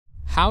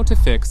How to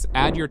fix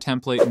Add Your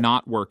Template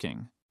Not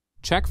Working.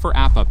 Check for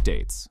app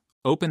updates.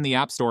 Open the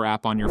App Store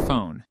app on your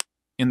phone.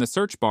 In the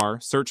search bar,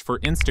 search for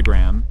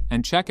Instagram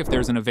and check if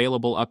there's an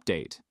available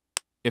update.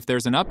 If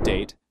there's an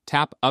update,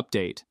 tap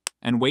Update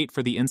and wait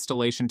for the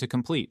installation to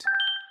complete.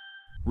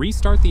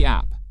 Restart the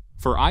app.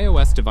 For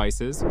iOS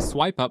devices,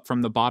 swipe up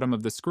from the bottom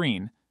of the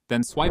screen,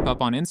 then swipe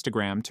up on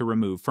Instagram to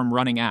remove from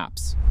running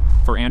apps.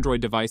 For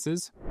Android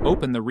devices,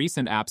 open the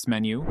Recent Apps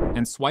menu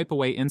and swipe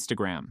away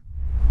Instagram,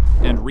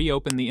 and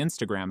reopen the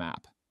Instagram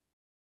app.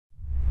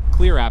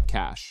 Clear app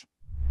cache.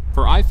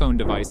 For iPhone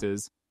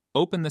devices,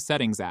 open the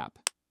Settings app.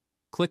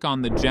 Click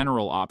on the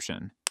General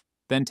option,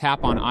 then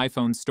tap on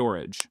iPhone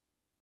Storage.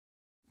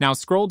 Now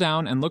scroll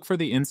down and look for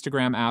the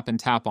Instagram app and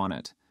tap on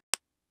it.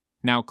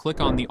 Now click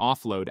on the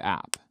Offload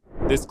app.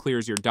 This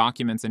clears your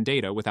documents and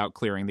data without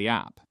clearing the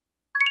app.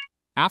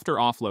 After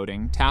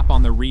offloading, tap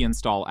on the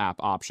Reinstall app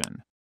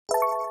option.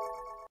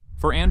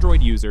 For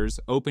Android users,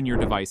 open your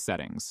device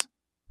settings.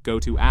 Go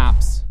to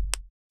Apps,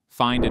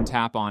 find and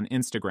tap on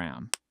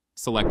Instagram.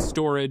 Select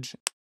Storage,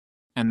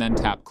 and then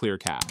tap Clear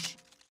Cache.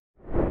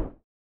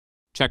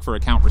 Check for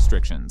account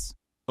restrictions.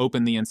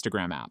 Open the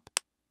Instagram app.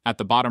 At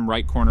the bottom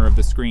right corner of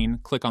the screen,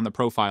 click on the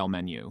Profile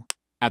menu.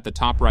 At the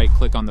top right,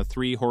 click on the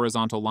 3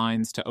 horizontal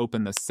lines to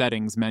open the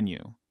Settings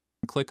menu.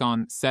 Click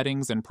on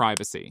Settings and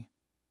Privacy.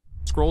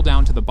 Scroll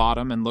down to the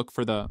bottom and look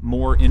for the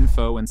More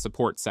Info and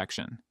Support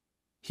section.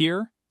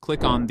 Here,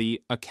 click on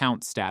the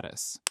Account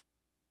Status.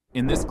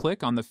 In this,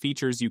 click on the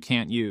features you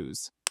can't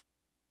use.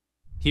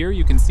 Here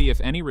you can see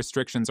if any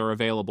restrictions are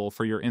available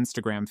for your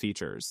Instagram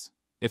features.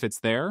 If it's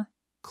there,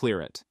 clear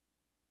it.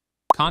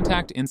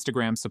 Contact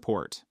Instagram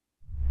support.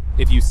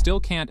 If you still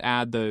can't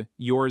add the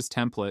Yours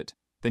template,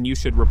 then you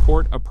should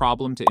report a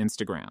problem to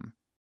Instagram.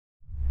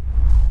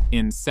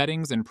 In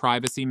Settings and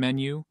Privacy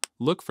menu,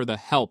 look for the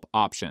Help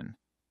option.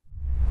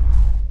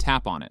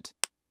 Tap on it.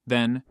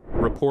 Then,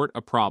 Report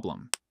a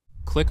Problem.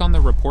 Click on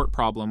the Report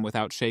Problem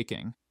without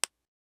shaking.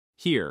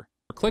 Here,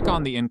 click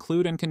on the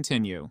Include and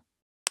Continue.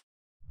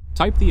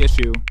 Type the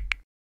issue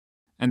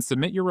and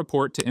submit your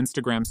report to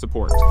Instagram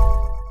support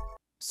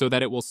so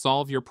that it will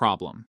solve your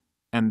problem.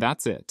 And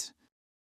that's it.